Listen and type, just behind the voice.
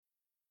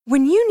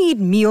When you need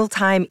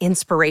mealtime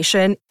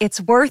inspiration,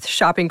 it's worth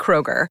shopping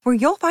Kroger, where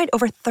you'll find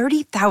over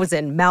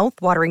 30,000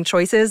 mouth-watering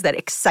choices that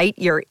excite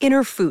your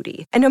inner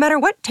foodie. And no matter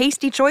what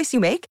tasty choice you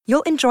make,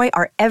 you'll enjoy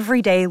our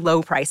everyday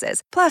low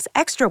prices, plus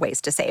extra ways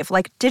to save,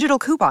 like digital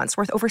coupons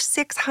worth over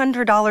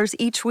 $600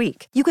 each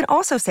week. You can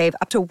also save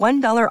up to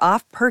 $1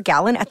 off per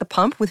gallon at the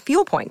pump with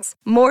fuel points.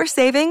 More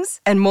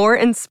savings and more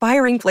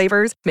inspiring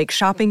flavors make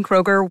shopping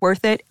Kroger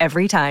worth it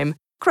every time.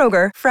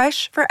 Kroger,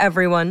 fresh for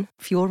everyone.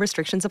 Fuel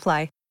restrictions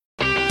apply.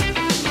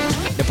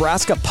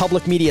 Nebraska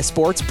Public Media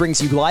Sports brings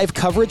you live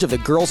coverage of the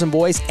girls and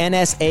boys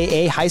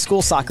NSAA High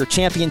School Soccer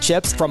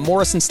Championships from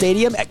Morrison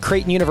Stadium at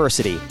Creighton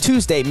University.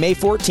 Tuesday, May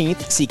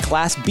 14th, see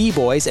Class B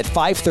boys at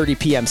 5:30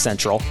 p.m.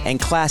 Central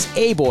and Class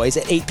A boys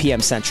at 8 p.m.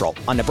 Central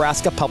on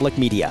Nebraska Public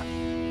Media.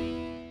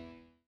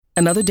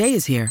 Another day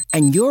is here,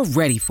 and you're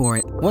ready for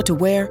it. What to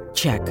wear?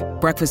 Check.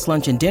 Breakfast,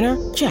 lunch, and dinner?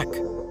 Check.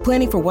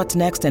 Planning for what's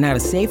next and how to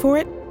save for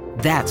it?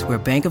 That's where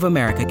Bank of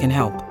America can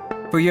help.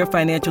 For your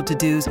financial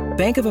to-dos,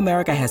 Bank of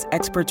America has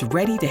experts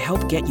ready to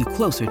help get you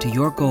closer to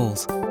your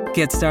goals.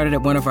 Get started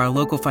at one of our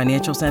local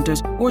financial centers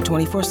or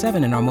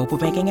 24/7 in our mobile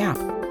banking app.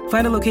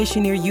 Find a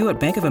location near you at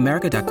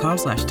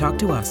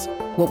bankofamerica.com/talktous.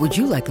 What would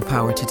you like the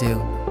power to do?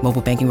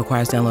 Mobile banking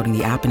requires downloading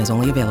the app and is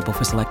only available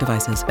for select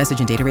devices. Message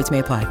and data rates may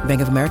apply. Bank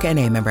of America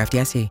N.A., member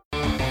FDIC.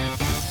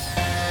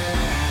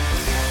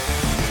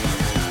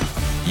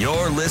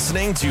 You're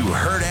listening to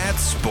Hurrdat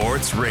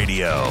Sports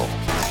Radio.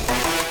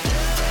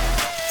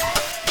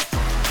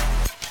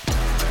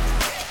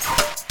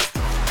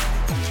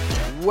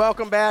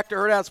 Welcome back to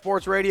Hurrdat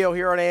Sports Radio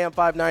here on AM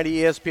 590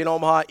 ESPN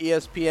Omaha,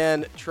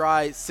 ESPN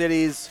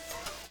Tri-Cities.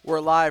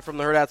 We're live from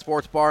the Hurrdat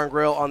Sports Bar and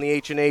Grill on the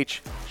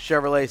H&H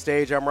Chevrolet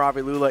stage. I'm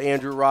Ravi Lula,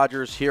 Andrew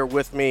Rogers here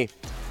with me.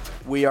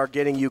 We are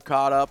getting you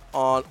caught up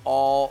on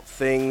all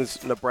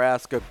things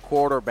Nebraska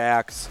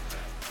quarterbacks.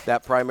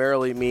 That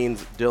primarily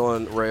means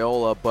Dylan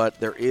Raiola, but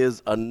there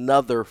is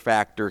another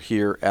factor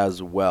here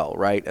as well,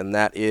 right? And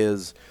that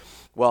is,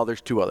 well, there's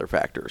two other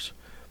factors.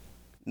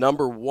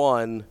 Number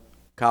one,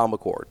 Kyle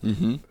McCord,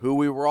 who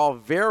we were all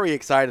very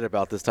excited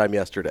about this time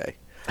yesterday.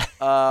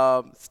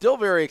 Still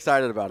very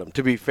excited about him,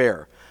 to be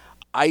fair.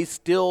 I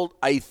still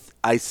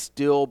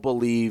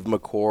believe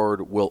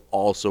McCord will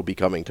also be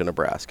coming to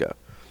Nebraska.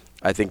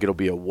 I think it'll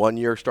be a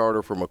one-year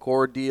starter for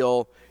McCord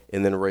deal,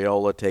 and then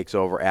Raiola takes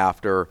over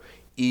after,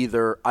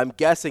 either, I'm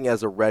guessing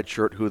as a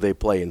redshirt, who they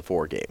play in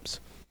 4 games.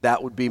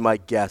 That would be my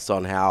guess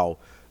on how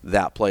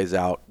that plays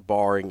out,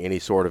 barring any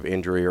sort of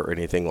injury or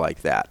anything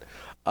like that.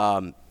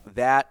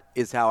 That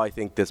is how I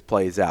think this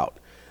plays out.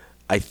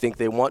 I think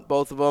they want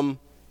both of them.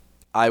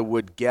 I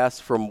would guess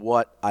from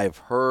what I've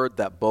heard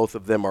that both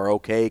of them are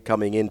okay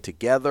coming in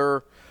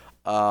together.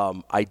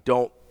 I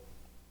don't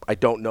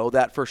know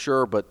that for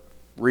sure, but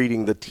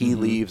reading the tea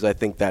leaves, I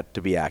think that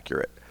to be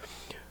accurate.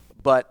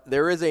 But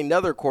there is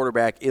another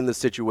quarterback in the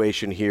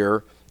situation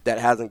here that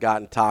hasn't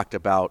gotten talked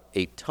about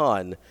a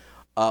ton,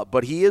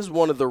 but he is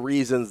one of the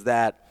reasons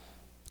that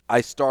I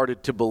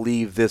started to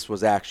believe this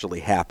was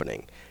actually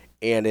happening.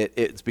 And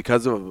it's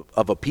because of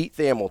a Pete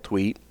Thamel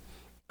tweet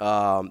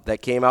that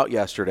came out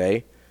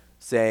yesterday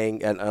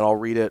saying, and I'll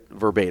read it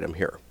verbatim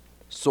here.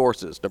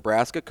 Sources: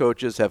 Nebraska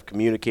coaches have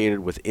communicated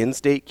with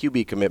in-state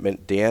QB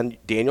commitment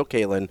Daniel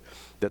Kalin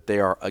that they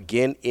are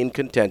again in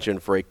contention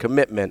for a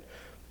commitment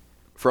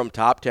from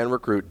top 10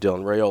 recruit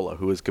Dylan Raiola,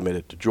 who is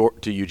committed to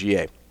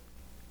UGA.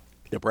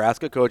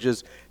 Nebraska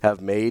coaches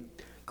have made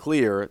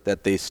clear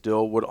that they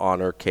still would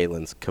honor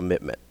Kalin's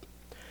commitment.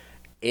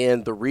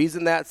 And the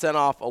reason that sent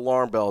off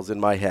alarm bells in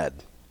my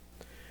head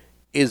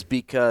is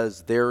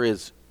because there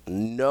is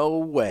no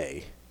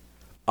way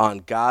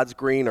on God's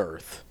green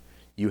earth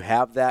you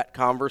have that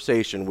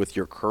conversation with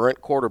your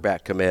current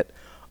quarterback commit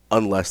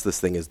unless this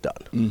thing is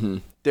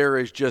done. There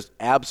is just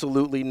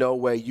absolutely no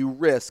way you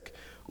risk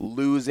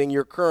losing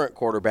your current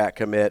quarterback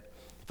commit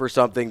for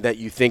something that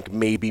you think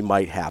maybe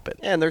might happen.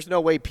 And there's no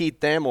way Pete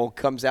Thamel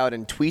comes out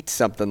and tweets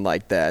something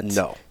like that.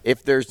 No.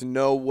 If there's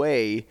no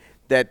way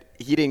that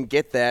he didn't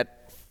get that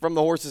from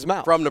the horse's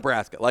mouth. From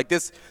Nebraska. Like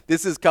this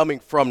is coming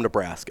from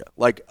Nebraska.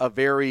 Like a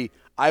very,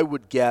 I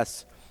would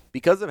guess,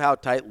 because of how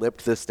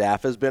tight-lipped this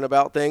staff has been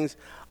about things,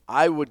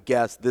 I would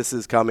guess this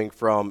is coming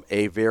from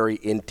a very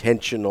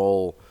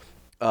intentional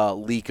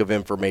leak of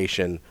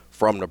information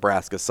from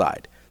Nebraska's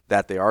side.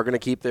 That they are going to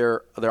keep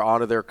their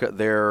honor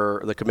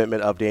the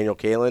commitment of Daniel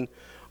Kalin,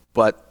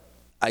 but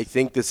I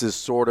think this is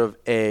sort of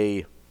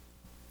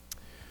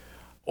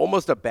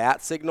almost a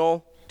bat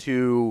signal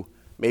to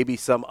maybe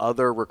some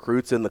other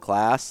recruits in the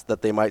class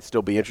that they might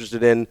still be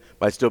interested in,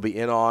 might still be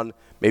in on,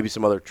 maybe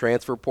some other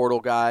transfer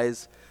portal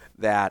guys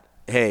that,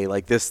 hey,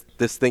 like this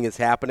thing is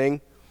happening,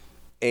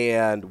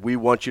 and we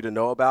want you to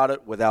know about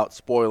it without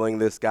spoiling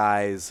this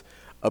guy's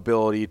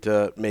ability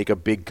to make a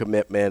big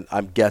commitment,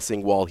 I'm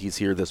guessing, while he's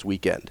here this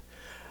weekend.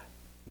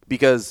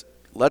 Because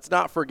let's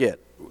not forget,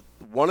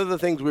 one of the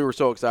things we were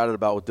so excited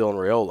about with Dylan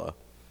Raiola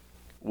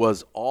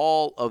was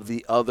all of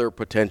the other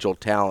potential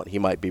talent he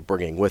might be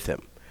bringing with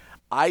him.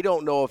 I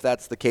don't know if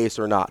that's the case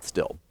or not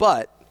still,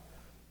 but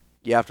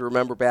you have to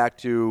remember back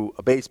to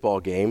a baseball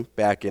game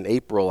back in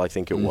April, I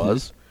think it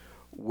was,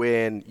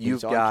 when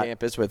you've got on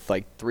campus with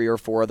like 3 or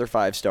 4 other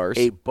 5-stars.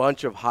 A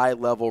bunch of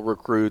high-level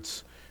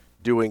recruits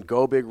doing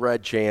Go Big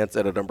Red chants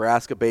at a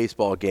Nebraska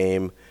baseball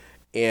game,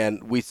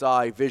 and we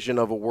saw a vision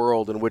of a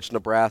world in which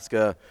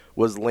Nebraska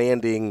was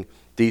landing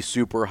these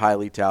super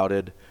highly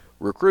touted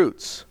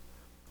recruits.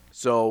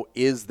 So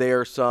is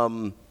there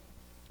some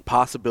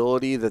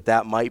possibility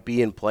that might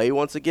be in play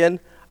once again?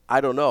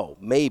 I don't know.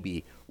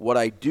 Maybe. What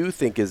I do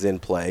think is in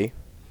play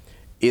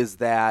is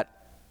that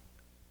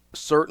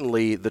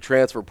certainly the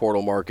transfer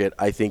portal market,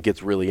 I think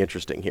it's really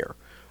interesting here.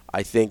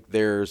 I think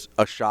there's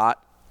a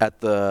shot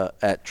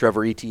at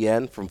Trevor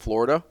Etienne from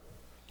Florida.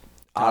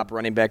 Top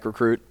running back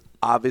recruit.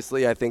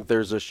 Obviously, I think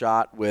there's a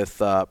shot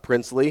with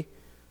Princely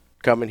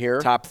coming here.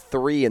 Top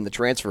 3 in the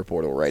transfer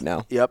portal right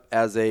now. Yep,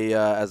 as a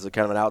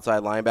kind of an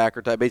outside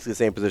linebacker type, basically the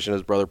same position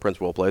as brother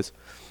Prince Will plays.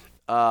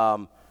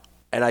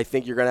 And I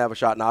think you're going to have a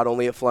shot not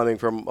only at Fleming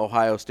from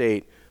Ohio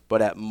State,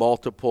 but at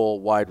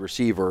multiple wide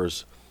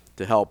receivers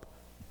to help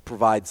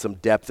provide some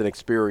depth and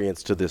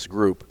experience to this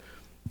group.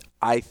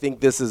 I think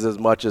this is as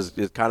much as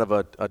kind of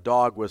a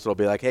dog whistle. It'll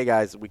be like, hey,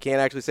 guys, we can't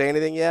actually say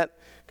anything yet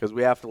because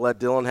we have to let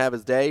Dylan have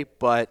his day,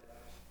 but,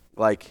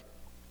 like,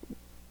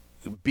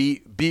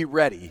 be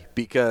ready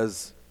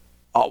because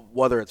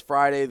whether it's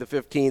Friday the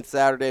 15th,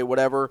 Saturday,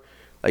 whatever,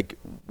 like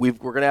we're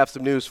going to have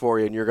some news for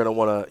you, and you're going to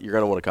want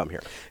to come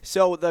here.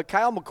 So the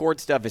Kyle McCord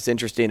stuff is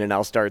interesting, and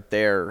I'll start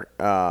there.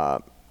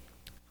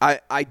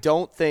 I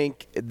don't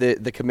think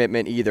the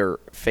commitment either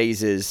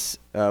phases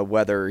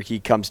whether he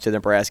comes to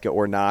Nebraska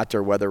or not,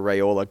 or whether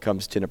Raiola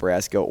comes to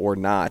Nebraska or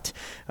not.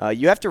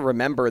 You have to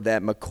remember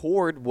that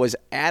McCord was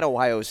at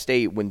Ohio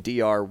State when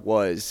DR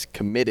was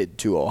committed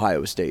to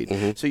Ohio State.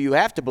 Mm-hmm. So you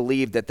have to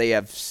believe that they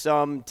have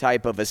some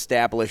type of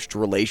established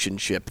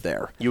relationship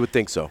there. You would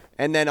think so.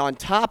 And then on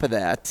top of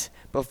that,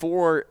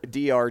 before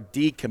DR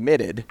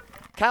decommitted,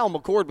 Kyle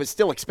McCord was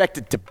still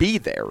expected to be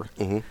there.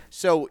 Mm-hmm.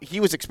 So he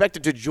was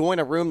expected to join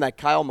a room that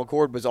Kyle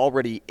McCord was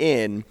already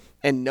in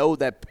and know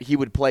that he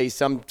would play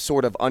some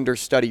sort of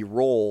understudy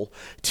role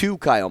to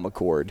Kyle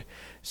McCord.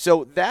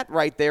 So that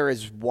right there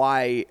is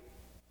why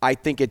I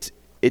think it's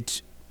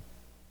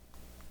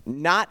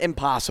not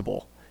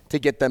impossible to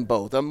get them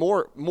both.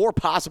 More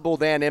possible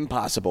than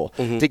impossible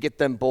to get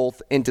them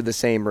both into the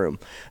same room.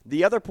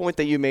 The other point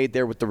that you made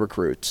there with the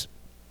recruits,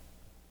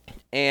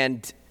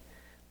 and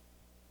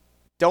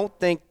don't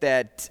think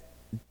that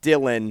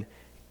Dylan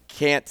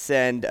can't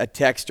send a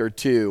text or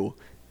two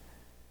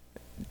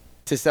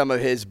to some of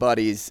his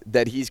buddies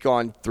that he's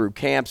gone through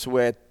camps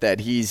with,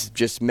 that he's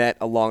just met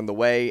along the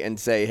way, and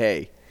say,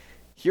 hey,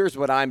 here's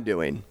what I'm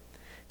doing.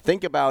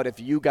 Think about if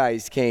you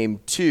guys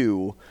came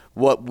to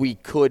what we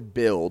could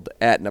build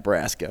at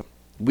Nebraska.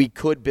 We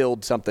could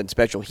build something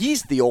special.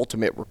 He's the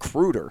ultimate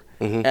recruiter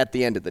at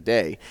the end of the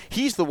day.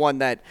 He's the one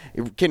that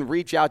can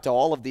reach out to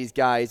all of these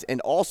guys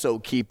and also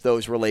keep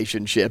those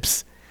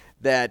relationships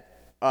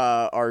that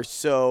are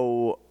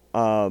so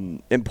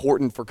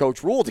important for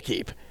Coach Rule to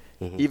keep,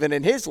 even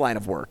in his line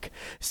of work.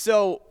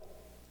 So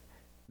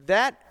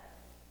that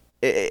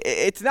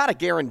it's not a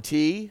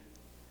guarantee,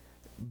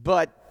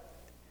 but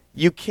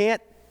you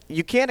can't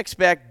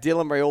expect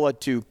Dylan Raiola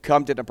to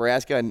come to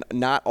Nebraska and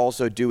not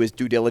also do his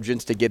due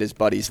diligence to get his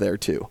buddies there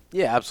too.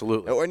 Yeah,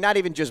 absolutely. Or not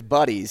even just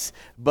buddies,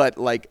 but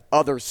like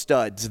other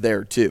studs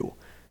there too.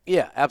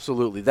 Yeah,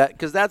 absolutely.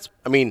 Because that's,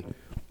 I mean,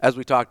 as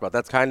we talked about,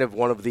 that's kind of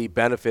one of the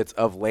benefits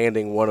of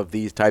landing one of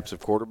these types of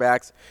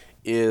quarterbacks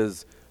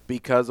is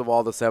because of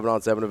all the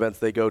 7-on-7 events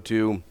they go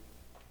to,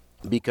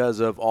 because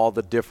of all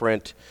the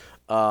different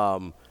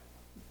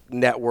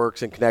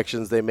networks and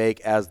connections they make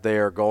as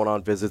they're going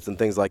on visits and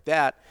things like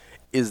that,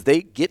 is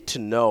they get to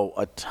know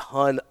a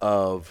ton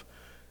of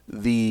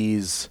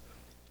these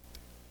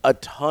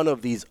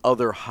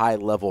other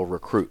high-level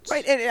recruits.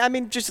 Right, and I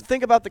mean, just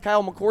think about the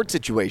Kyle McCord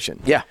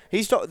situation. Yeah.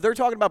 They're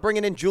talking about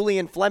bringing in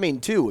Julian Fleming,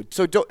 too.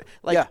 So,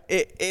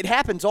 it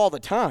happens all the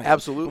time.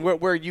 Absolutely.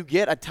 Where you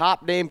get a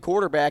top-name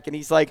quarterback, and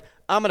he's like,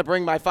 I'm going to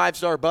bring my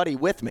 5-star buddy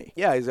with me.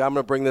 Yeah, I'm going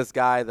to bring this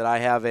guy that I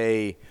have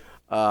a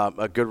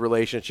good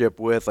relationship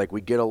with. Like,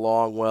 we get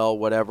along well,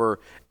 whatever.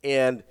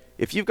 And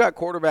if you've got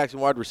quarterbacks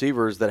and wide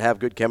receivers that have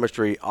good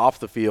chemistry off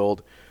the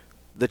field,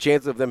 the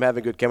chance of them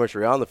having good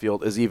chemistry on the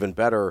field is even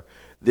better.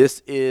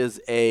 This is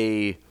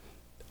an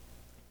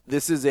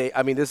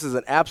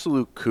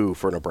absolute coup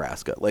for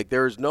Nebraska. Like,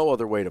 there's no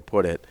other way to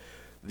put it.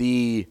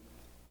 The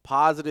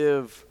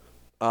positive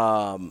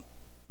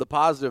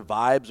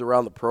vibes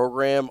around the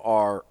program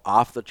are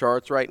off the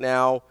charts right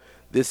now.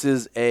 This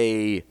is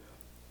I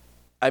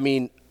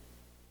don't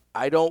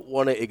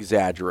want to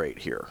exaggerate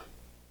here,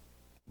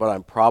 but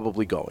I'm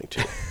probably going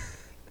to.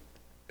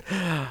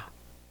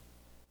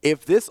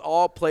 If this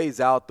all plays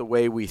out the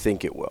way we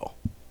think it will,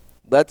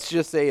 let's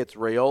just say it's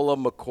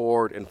Raiola,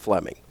 McCord, and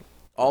Fleming.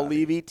 I'll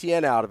leave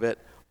Etienne out of it.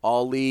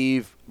 I'll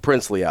leave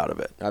Princely out of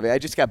it. I mean, I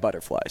just got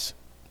butterflies.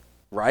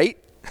 Right?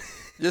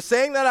 Just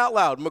saying that out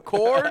loud.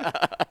 McCord,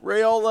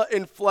 Raiola,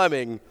 and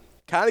Fleming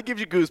kind of gives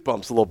you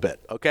goosebumps a little bit,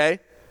 okay?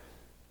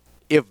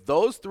 If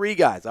those three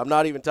guys, I'm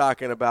not even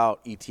talking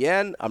about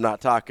Etienne, I'm not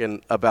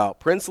talking about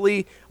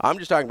Princely, I'm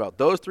just talking about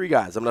those three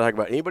guys. I'm not talking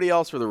about anybody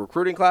else for the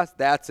recruiting class.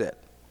 That's it.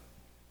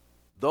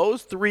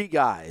 Those three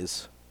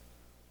guys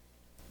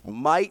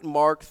might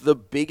mark the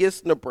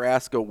biggest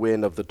Nebraska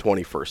win of the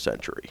 21st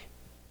century.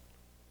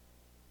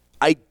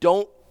 I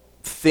don't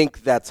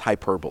think that's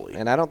hyperbole.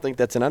 And I don't think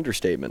that's an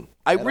understatement.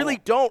 I really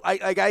don't.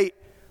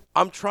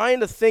 I'm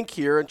trying to think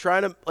here and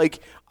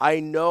I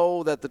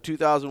know that the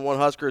 2001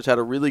 Huskers had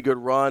a really good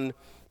run,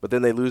 but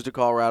then they lose to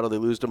Colorado, they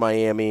lose to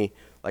Miami.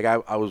 Like I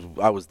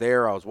was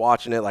there, I was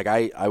watching it. Like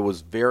I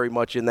was very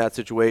much in that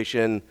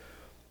situation.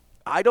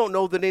 I don't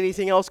know that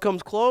anything else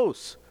comes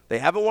close. They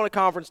haven't won a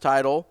conference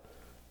title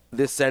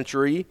this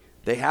century.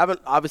 They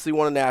haven't obviously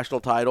won a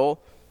national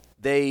title.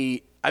 I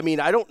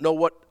don't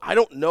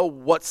know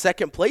what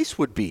second place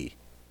would be.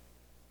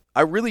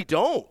 I really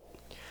don't.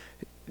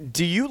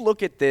 Do you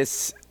look at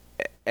this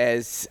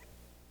as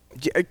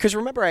 – because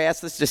remember I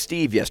asked this to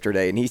Steve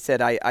yesterday, and he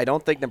said, I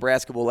don't think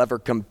Nebraska will ever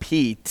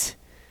compete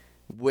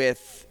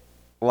with,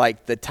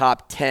 like, the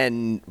top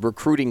 10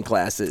 recruiting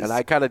classes. And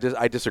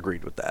I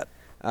disagreed with that.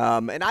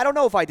 And I don't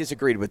know if I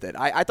disagreed with it.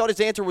 I thought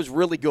his answer was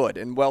really good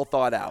and well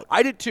thought out.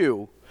 I did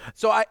too.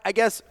 So I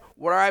guess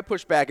where I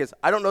push back is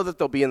I don't know that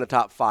they'll be in the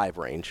top 5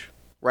 range,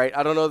 right?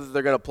 I don't know that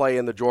they're going to play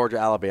in the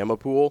Georgia-Alabama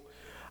pool.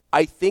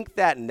 I think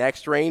that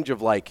next range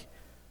of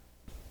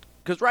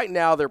because right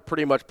now they're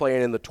pretty much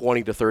playing in the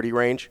 20 to 30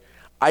 range.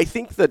 I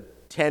think the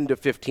 10 to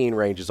 15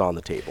 range is on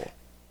the table.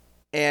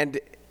 And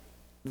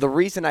the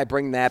reason I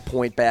bring that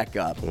point back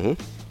up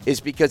is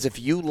because if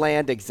you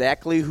land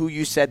exactly who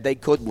you said they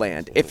could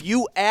land, if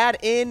you add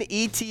in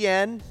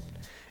Etienne,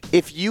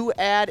 if you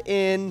add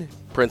in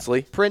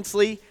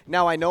Princely,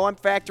 now I know I'm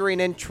factoring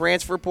in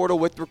transfer portal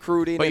with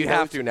recruiting. But you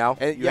have to now.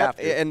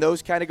 And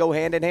those kind of go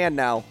hand in hand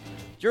now.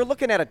 You're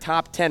looking at a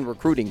top 10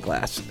 recruiting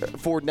class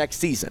for next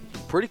season.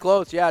 Pretty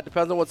close, yeah. It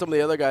depends on what some of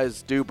the other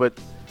guys do, but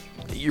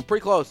you're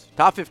pretty close.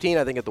 Top 15,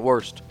 I think, at the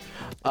worst.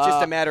 It's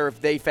just a matter if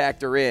they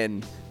factor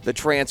in the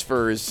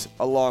transfers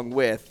along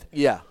with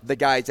the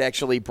guys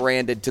actually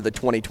branded to the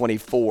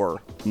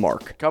 2024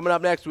 mark. Coming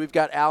up next, we've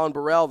got Alan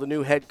Burrell, the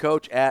new head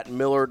coach at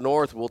Millard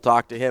North. We'll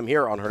talk to him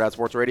here on Herd Out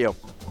Sports Radio.